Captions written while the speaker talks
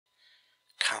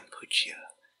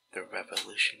Kampuchea, The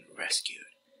Revolution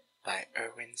Rescued by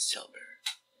Irwin Silber.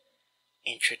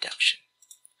 Introduction.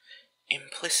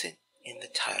 Implicit in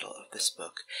the title of this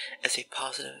book is a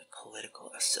positive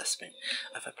political assessment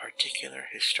of a particular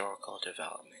historical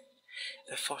development,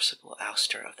 the forcible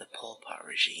ouster of the Pol Pot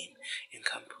regime in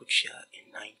Kampuchea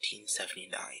in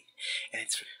 1979, and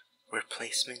its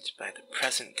replacement by the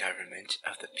present government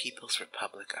of the People's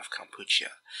Republic of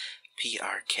Kampuchea,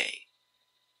 PRK.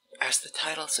 As the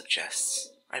title suggests,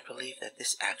 I believe that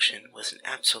this action was an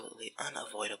absolutely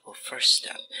unavoidable first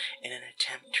step in an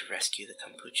attempt to rescue the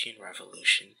Kampuchean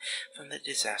Revolution from the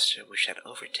disaster which had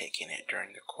overtaken it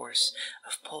during the course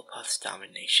of Pol Pot's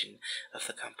domination of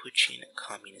the Kampuchean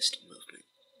communist movement.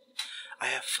 I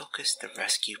have focused the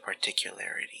rescue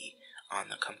particularity on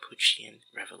the Kampuchean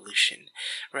Revolution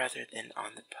rather than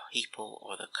on the people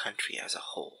or the country as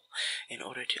a whole, in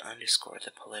order to underscore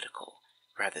the political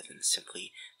rather than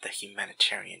simply the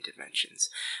humanitarian dimensions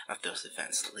of those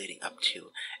events leading up to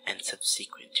and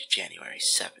subsequent to January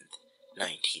 7th,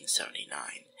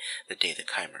 1979, the day the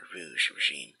Khmer Rouge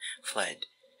regime fled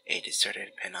a deserted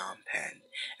Phnom Penh,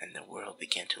 and the world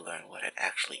began to learn what had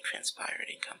actually transpired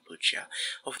in Kampuchea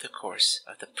over the course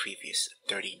of the previous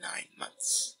 39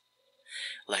 months.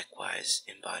 Likewise,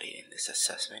 embodied in this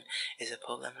assessment is a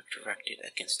polemic directed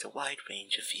against a wide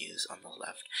range of views on the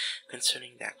left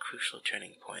concerning that crucial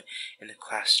turning point in the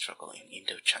class struggle in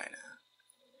Indochina.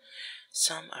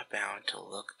 Some are bound to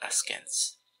look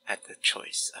askance at the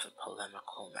choice of a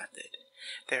polemical method.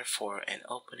 Therefore, an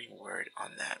opening word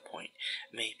on that point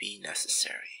may be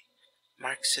necessary.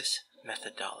 Marxist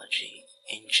methodology,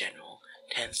 in general,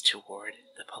 tends toward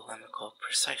the polemical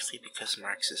precisely because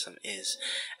Marxism is,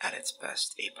 at its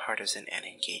best, a partisan and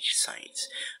engaged science,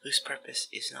 whose purpose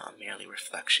is not merely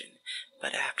reflection,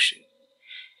 but action.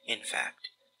 In fact,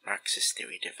 Marxist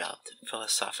theory developed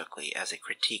philosophically as a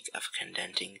critique of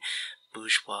condensing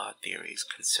bourgeois theories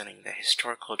concerning the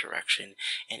historical direction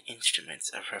and instruments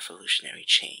of revolutionary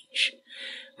change.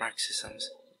 Marxism's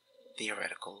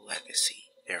theoretical legacy,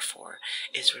 therefore,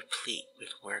 is replete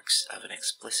with works of an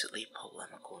explicitly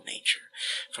polemical nature,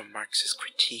 from Marx's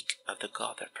critique of the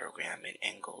Gotha program in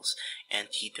Engels'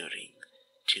 Antidoting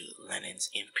to Lenin's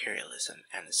imperialism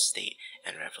and the state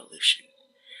and revolution.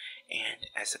 And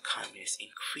as the communists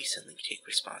increasingly take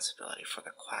responsibility for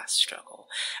the class struggle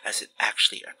as it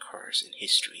actually occurs in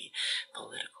history,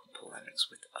 political polemics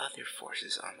with other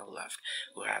forces on the left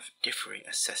who have differing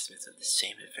assessments of the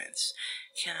same events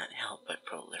cannot help but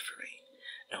proliferate.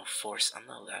 No force on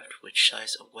the left which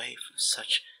shies away from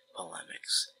such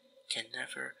polemics can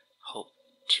never hope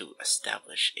to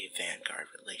establish a vanguard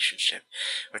relationship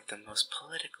with the most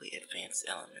politically advanced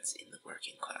elements in the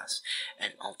working class,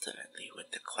 and ultimately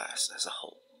with the class as a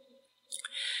whole.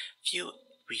 Few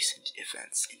recent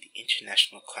events in the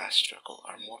international class struggle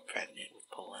are more pregnant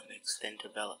with polemics than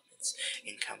developments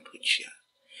in Kampuchea.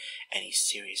 Any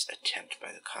serious attempt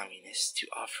by the communists to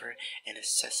offer an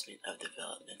assessment of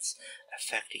developments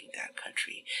affecting that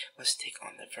country must take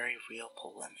on the very real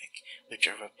polemic which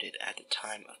erupted at the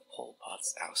time of Pol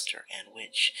Pot's ouster and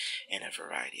which, in a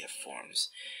variety of forms,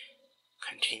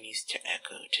 continues to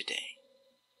echo today.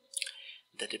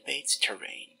 The debate's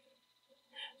terrain.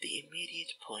 The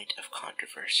immediate point of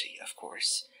controversy, of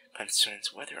course,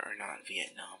 concerns whether or not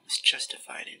Vietnam was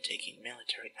justified in taking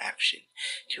military action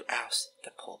to oust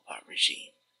the Pol Pot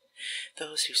regime.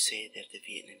 Those who say that the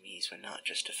Vietnamese were not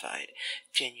justified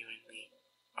genuinely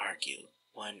argue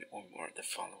one or more of the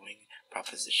following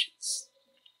propositions.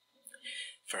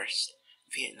 First,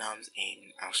 Vietnam's aim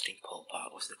in ousting Pol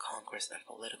Pot was the conquest and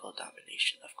political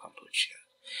domination of Kampuchea,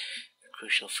 the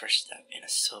crucial first step in a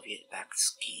Soviet-backed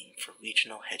scheme for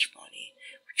regional hegemony,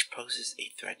 which poses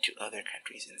a threat to other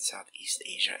countries in Southeast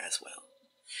Asia as well.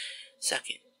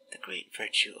 Second, the great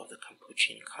virtue of the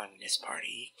Kampuchean Communist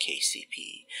Party,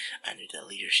 KCP, under the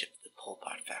leadership of the Pol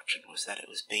Pot faction was that it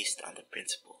was based on the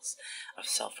principles of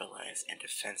self-reliance and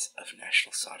defense of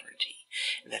national sovereignty,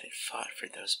 and that it fought for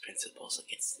those principles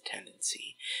against the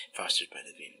tendency, fostered by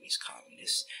the Vietnamese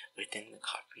communists within the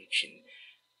Kampuchean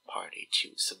Party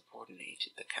to subordinate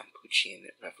the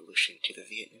Kampuchean Revolution to the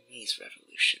Vietnamese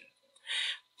Revolution.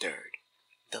 Third,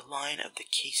 the line of the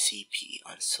KCP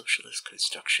on socialist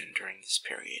construction during this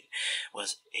period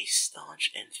was a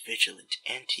staunch and vigilant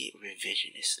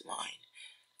anti-revisionist line,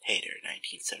 Hader,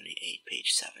 1978,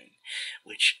 page 7,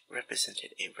 which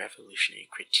represented a revolutionary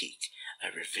critique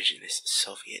of revisionist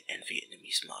Soviet and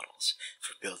Vietnamese models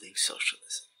for building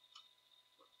socialism.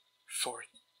 Fourth,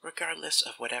 Regardless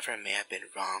of whatever may have been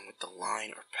wrong with the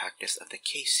line or practice of the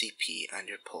KCP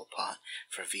under Pol Pot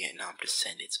for Vietnam to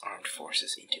send its armed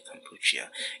forces into Kampuchea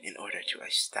in order to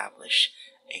establish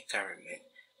a government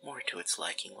more to its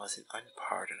liking was an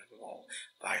unpardonable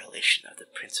violation of the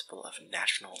principle of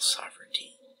national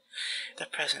sovereignty. The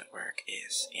present work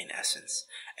is, in essence,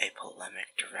 a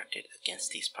polemic directed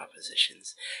against these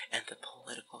propositions and the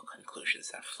political conclusions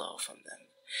that flow from them.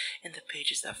 In the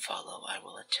pages that follow, I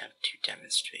will attempt to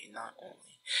demonstrate not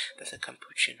only that the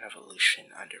Kampuchean Revolution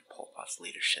under Pol Pot's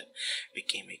leadership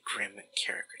became a grim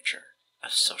caricature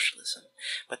of socialism,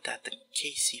 but that the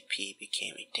KCP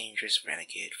became a dangerous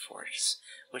renegade force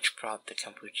which brought the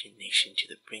Kampuchean nation to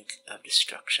the brink of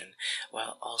destruction,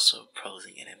 while also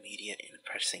posing an immediate and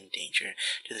pressing danger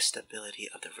to the stability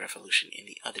of the revolution in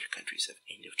the other countries of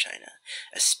Indochina,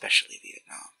 especially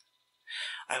Vietnam.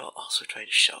 I will also try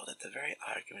to show that the very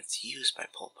arguments used by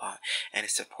Pol Pot and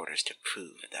his supporters to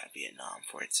prove that Vietnam,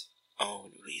 for its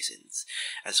own reasons,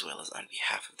 as well as on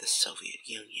behalf of the Soviet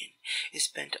Union, is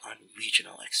bent on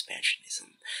regional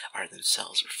expansionism, are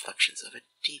themselves reflections of a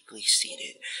deeply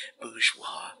seated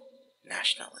bourgeois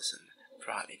nationalism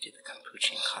brought into the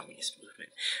Kampuchean communist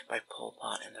movement by Pol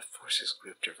Pot and the forces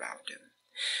grouped around him.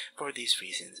 For these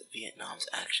reasons, Vietnam's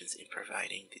actions in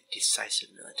providing the decisive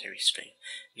military strength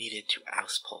needed to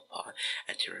oust Pol Pot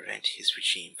and to prevent his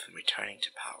regime from returning to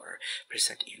power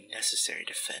present a necessary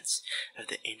defense of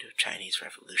the Indochinese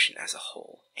revolution as a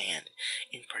whole, and,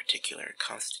 in particular,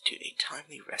 constitute a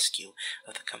timely rescue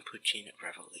of the Kampuchean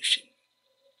revolution.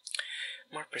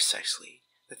 More precisely,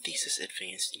 the thesis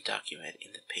advanced and documented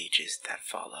in the pages that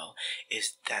follow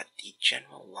is that the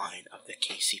general line of the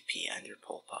KCP under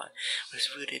Pol Pot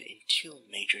was rooted in two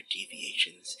major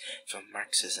deviations from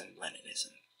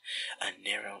Marxism-Leninism: a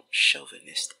narrow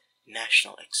chauvinist,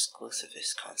 national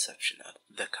exclusivist conception of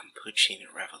the Kampuchean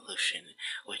revolution,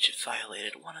 which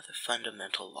violated one of the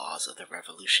fundamental laws of the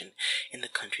revolution in the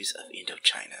countries of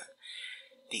Indochina,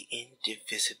 the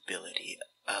indivisibility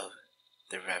of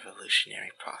the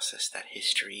revolutionary process that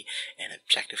history and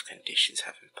objective conditions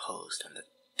have imposed on the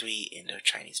three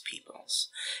Indochinese peoples,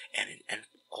 and an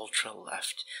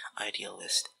ultra-left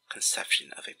idealist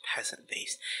conception of a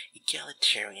peasant-based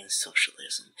egalitarian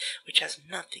socialism which has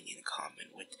nothing in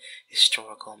common with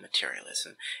historical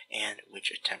materialism and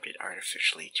which attempted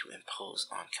artificially to impose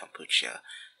on Kampuchea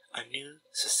a new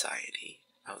society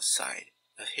outside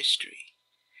of history.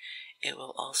 It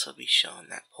will also be shown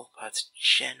that Pol Pot's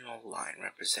general line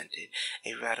represented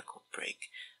a radical break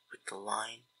with the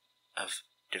line of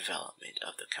development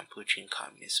of the Kampuchean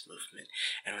communist movement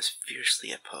and was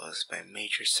fiercely opposed by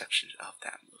major sections of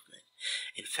that movement.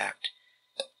 In fact,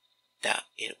 that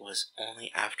it was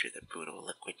only after the brutal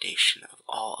liquidation of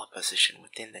all opposition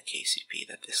within the KCP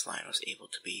that this line was able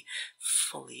to be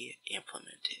fully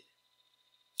implemented.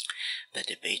 The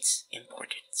debate's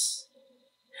importance.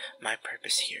 My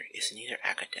purpose here is neither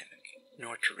academic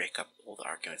nor to rake up old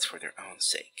arguments for their own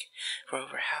sake. For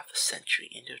over half a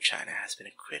century, Indochina has been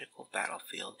a critical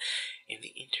battlefield in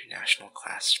the international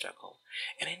class struggle,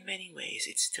 and in many ways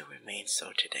it still remains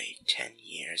so today, 10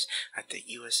 years after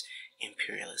U.S.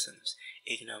 imperialism's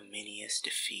ignominious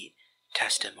defeat,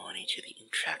 testimony to the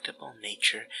intractable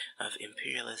nature of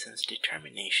imperialism's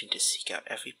determination to seek out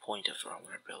every point of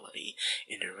vulnerability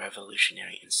in the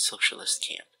revolutionary and socialist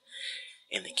camp.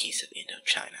 In the case of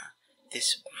Indochina,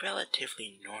 this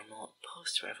relatively normal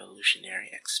post-revolutionary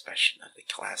expression of the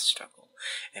class struggle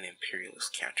and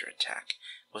imperialist counterattack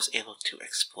was able to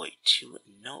exploit two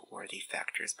noteworthy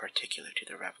factors particular to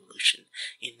the revolution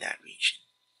in that region.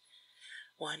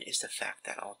 One is the fact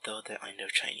that although the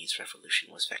Indochinese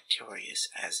revolution was victorious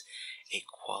as a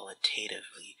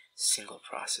qualitatively single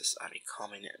process on a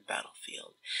common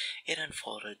battlefield, it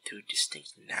unfolded through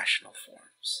distinct national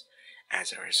forms.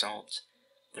 As a result,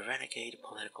 the renegade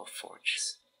political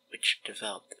force, which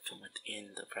developed from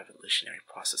within the revolutionary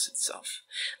process itself,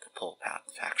 the Pol Pot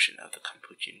faction of the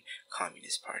Kampuchean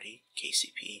Communist Party,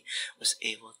 KCP, was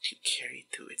able to carry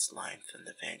through its line from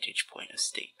the vantage point of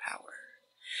state power.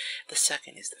 The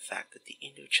second is the fact that the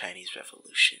Indochinese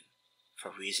revolution,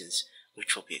 for reasons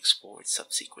which will be explored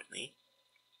subsequently,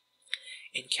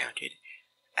 encountered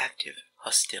active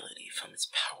hostility from its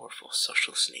powerful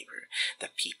socialist neighbor, the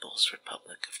People's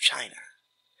Republic of China.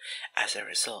 As a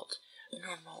result,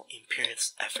 normal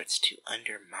imperialist efforts to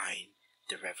undermine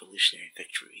the revolutionary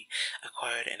victory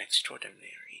acquired an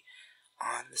extraordinary,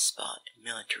 on-the-spot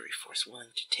military force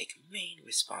willing to take main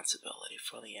responsibility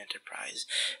for the enterprise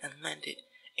and lend it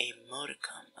a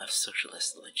modicum of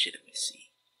socialist legitimacy.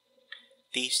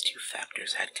 These two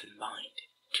factors had combined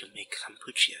to make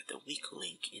Kampuchea the weak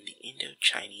link in the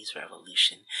Indochinese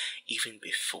Revolution even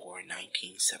before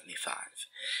 1975.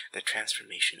 The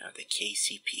transformation of the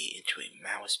KCP into a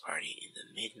Maoist party in the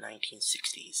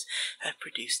mid-1960s had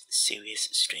produced serious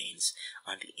strains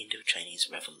on the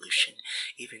Indochinese Revolution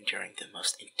even during the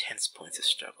most intense points of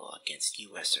struggle against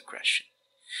U.S. aggression.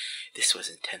 This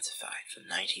was intensified from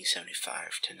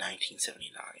 1975 to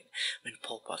 1979, when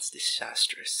Pol Pot's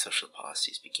disastrous social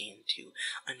policies began to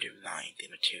undermine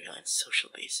the material and social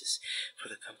basis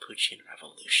for the Kampuchean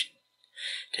Revolution.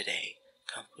 Today,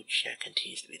 Kampuchea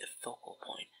continues to be the focal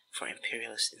point for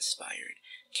imperialist-inspired,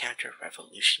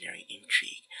 counter-revolutionary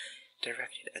intrigue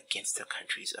directed against the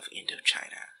countries of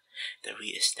Indochina. The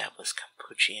re-established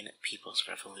Kampuchean People's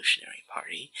Revolutionary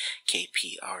Party,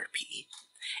 KPRP,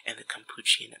 and the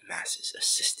Kampuchean masses,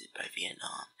 assisted by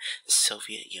Vietnam, the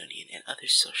Soviet Union, and other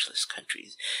socialist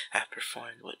countries, have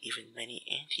performed what even many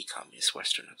anti-communist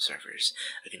Western observers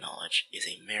acknowledge is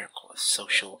a miracle of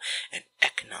social and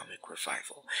economic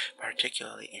revival,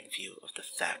 particularly in view of the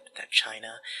fact that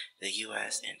China, the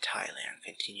U.S., and Thailand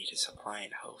continue to supply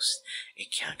and host a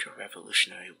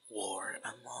counter-revolutionary war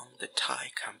along the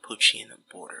Thai-Kampuchean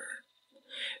border.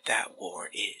 That war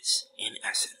is, in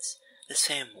essence, the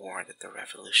same war that the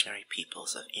revolutionary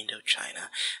peoples of Indochina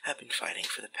have been fighting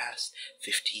for the past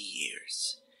 50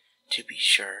 years. To be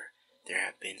sure, there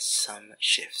have been some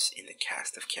shifts in the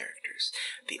cast of characters.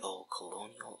 The old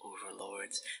colonial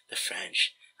overlords, the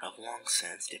French, have long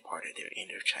since departed their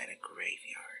Indochina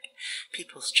graveyard.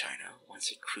 People's China,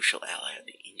 once a crucial ally of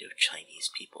the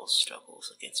Indochinese people's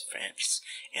struggles against France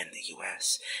and the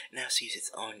U.S., now sees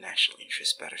its own national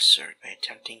interests better served by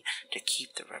attempting to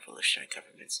keep the revolutionary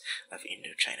governments of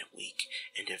Indochina weak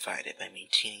and divided by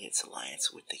maintaining its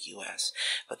alliance with the U.S.,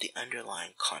 but the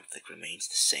underlying conflict remains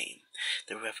the same.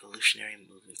 The revolutionary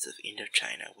movements of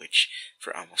Indochina, which,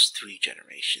 for almost 3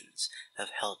 generations, have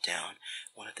held down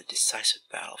one of the decisive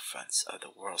battlefronts of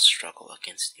the world's struggle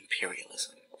against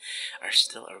imperialism, are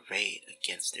still arrayed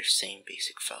against their same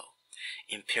basic foe,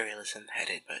 imperialism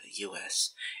headed by the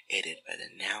U.S., aided by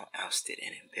the now ousted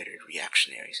and embittered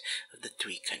reactionaries of the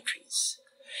 3 countries.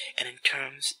 And in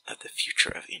terms of the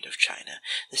future of Indochina,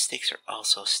 the stakes are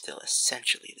also still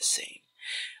essentially the same.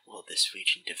 Will this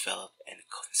region develop and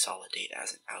consolidate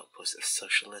as an outpost of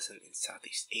socialism in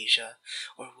Southeast Asia,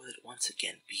 or will it once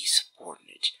again be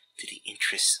subordinate to the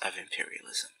interests of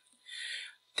imperialism?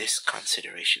 This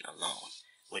consideration alone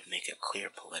would make a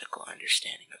clear political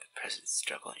understanding of the present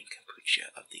struggle in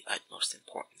Kampuchea of the utmost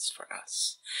importance for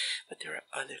us. But there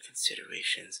are other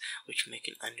considerations which make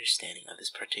an understanding of this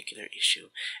particular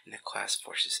issue and the class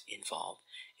forces involved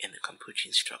in the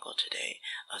Kampuchean struggle today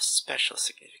of special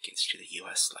significance to the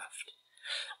U.S. left.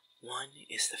 One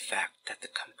is the fact that the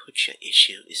Kampuchea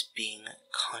issue is being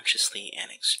consciously and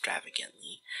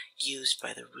extravagantly used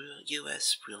by the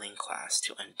U.S. ruling class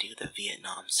to undo the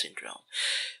Vietnam syndrome,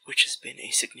 which has been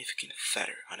a significant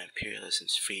fetter on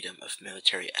imperialism's freedom of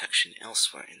military action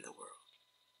elsewhere in the world.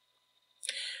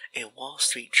 A Wall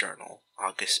Street Journal,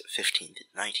 August 15,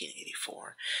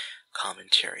 1984,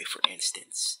 commentary, for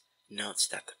instance, notes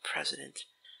that the President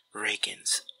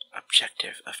Reagan's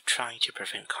objective of trying to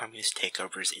prevent communist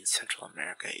takeovers in Central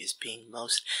America is being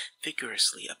most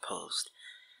vigorously opposed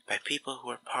by people who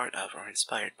are part of or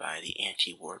inspired by the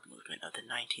anti-war movement of the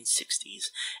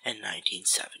 1960s and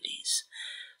 1970s.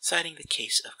 Citing the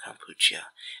case of Kampuchea,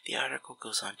 the article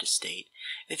goes on to state,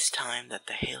 "It's time that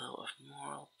the halo of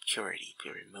moral purity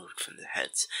be removed from the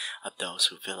heads of those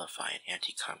who vilify an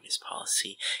anti-communist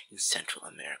policy in Central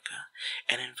America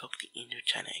and invoke the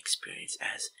Indochina experience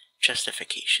as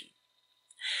justification."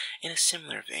 In a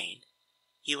similar vein,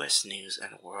 U.S. News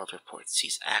and World Report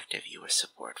sees active U.S.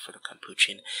 support for the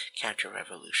Kampuchean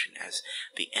counter-revolution as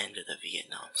the end of the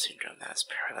Vietnam syndrome that has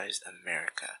paralyzed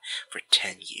America for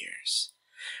 10 years.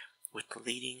 With the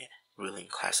leading ruling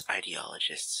class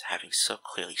ideologists having so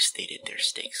clearly stated their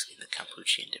stakes in the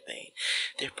Kampuchean debate,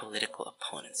 their political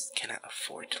opponents cannot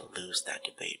afford to lose that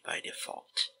debate by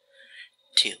default.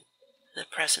 2. The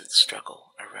present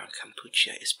struggle around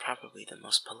Kampuchea is probably the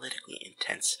most politically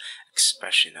intense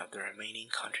expression of the remaining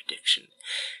contradiction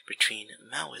between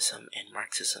Maoism and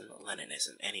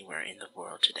Marxism-Leninism anywhere in the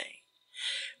world today.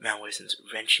 Maoism's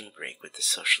wrenching break with the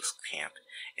socialist camp,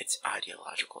 its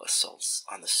ideological assaults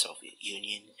on the Soviet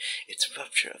Union, its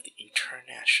rupture of the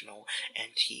international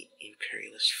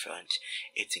anti-imperialist front,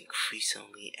 its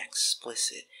increasingly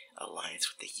explicit alliance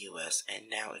with the U.S., and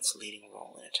now its leading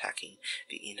role in attacking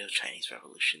the Indochinese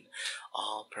Revolution,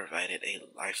 all provided a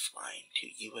lifeline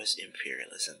to U.S.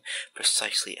 imperialism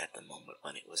precisely at the moment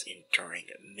when it was enduring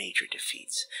major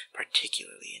defeats,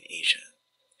 particularly in Asia.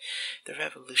 The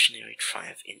revolutionary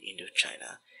triumph in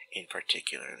Indochina, in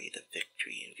particularly the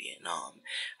victory in Vietnam,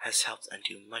 has helped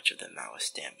undo much of the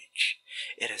Maoist damage.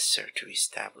 It has served to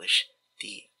reestablish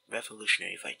the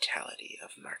revolutionary vitality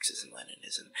of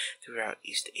Marxism-Leninism throughout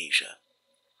East Asia,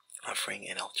 offering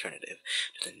an alternative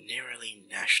to the narrowly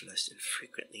nationalist and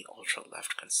frequently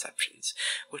ultra-left conceptions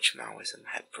which Maoism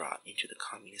had brought into the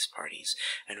communist parties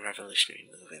and revolutionary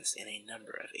movements in a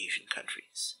number of Asian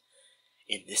countries.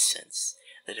 In this sense,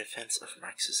 the defense of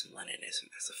Marxism-Leninism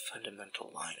as a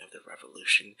fundamental line of the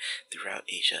revolution throughout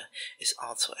Asia is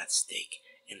also at stake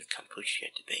in the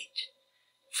Kampuchea debate.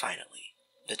 Finally,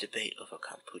 the debate over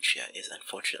Kampuchea is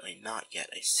unfortunately not yet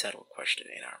a settled question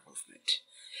in our movement.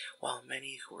 While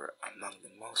many who were among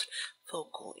the most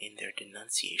vocal in their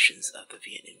denunciations of the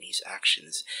Vietnamese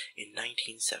actions in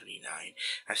 1979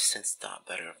 have since thought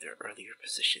better of their earlier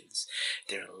positions,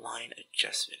 their line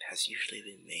adjustment has usually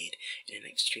been made in an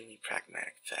extremely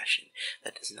pragmatic fashion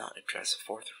that does not address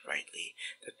forthrightly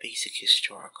the basic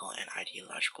historical and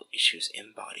ideological issues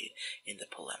embodied in the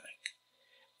polemic.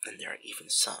 And there are even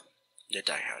some, the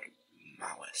diehard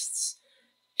Maoists,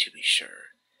 to be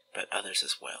sure, but others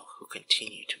as well, who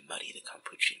continue to muddy the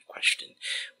Kampuchean question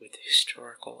with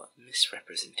historical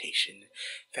misrepresentation,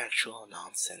 factual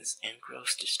nonsense, and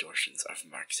gross distortions of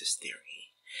Marxist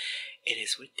theory. It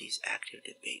is with these active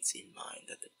debates in mind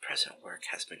that the present work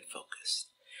has been focused.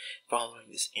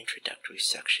 Following this introductory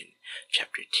section,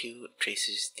 Chapter 2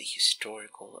 traces the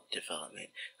historical development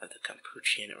of the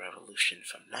Kampuchean Revolution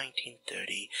from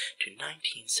 1930 to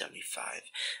 1975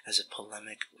 as a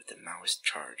polemic with the Maoist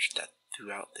charge that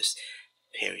throughout this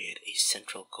period a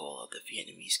central goal of the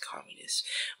Vietnamese communists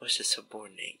was to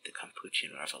subordinate the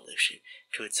Kampuchean Revolution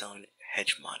to its own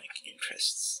hegemonic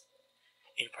interests.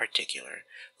 In particular,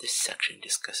 this section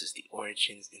discusses the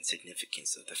origins and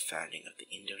significance of the founding of the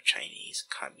Indochinese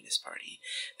Communist Party,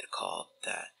 the call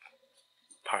that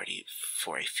Party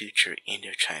for a Future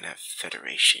Indochina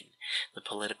Federation, the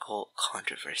political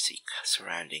controversy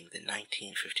surrounding the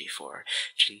 1954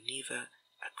 Geneva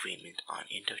Agreement on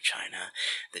Indochina,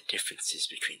 the differences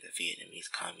between the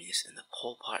Vietnamese Communists and the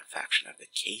Pol Pot faction of the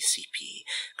KCP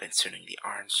concerning the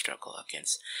armed struggle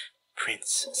against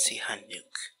Prince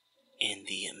Sihanouk in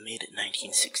the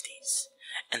mid-1960s,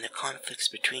 and the conflicts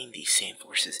between these same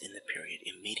forces in the period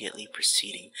immediately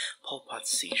preceding Pol Pot's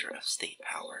seizure of state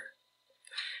power.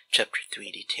 Chapter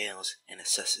 3 details and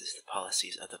assesses the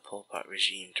policies of the Pol Pot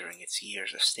regime during its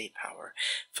years of state power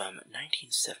from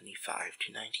 1975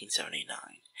 to 1979.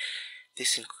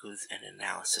 This includes an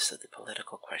analysis of the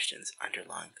political questions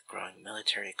underlying the growing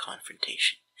military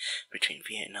confrontation between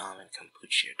Vietnam and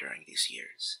Kampuchea during these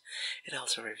years. It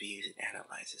also reviews and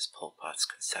analyzes Pol Pot's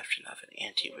conception of an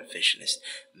anti-revisionist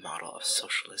model of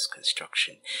socialist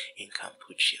construction in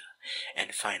Kampuchea.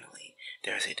 And finally,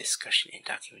 there is a discussion and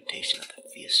documentation of the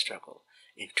fierce struggle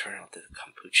internal to the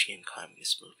Kampuchean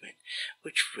communist movement,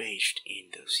 which raged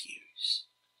in those years.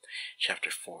 Chapter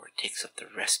 4 takes up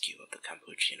the rescue of the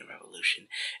Kampuchean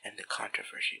Revolution and the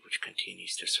controversy which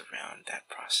continues to surround that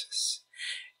process.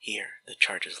 Here, the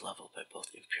charges leveled by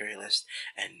both imperialist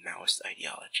and Maoist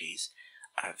ideologies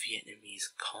of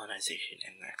Vietnamese colonization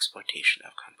and exploitation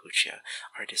of Kampuchea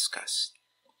are discussed.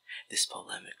 This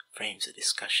polemic frames a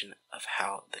discussion of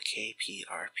how the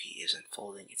KPRP is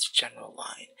unfolding its general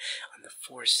line on the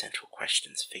four central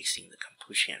questions facing the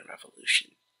Kampuchean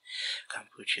Revolution: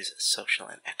 Kampuchea's social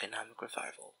and economic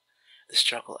revival, the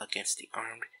struggle against the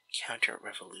armed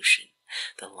counter-revolution,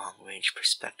 the long-range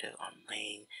perspective on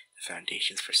laying the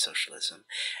foundations for socialism,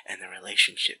 and the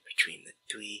relationship between the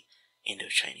three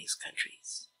Indochinese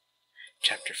countries.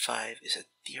 Chapter 5 is a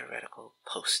theoretical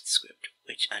postscript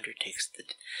which undertakes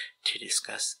to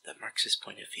discuss the Marxist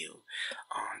point of view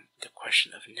on the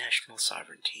question of national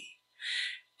sovereignty.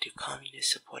 Do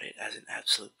communists support it as an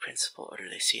absolute principle, or do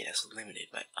they see it as limited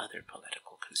by other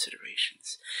political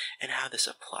considerations, and how this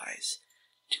applies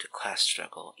to the class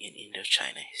struggle in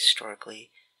Indochina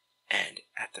historically and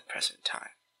at the present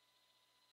time?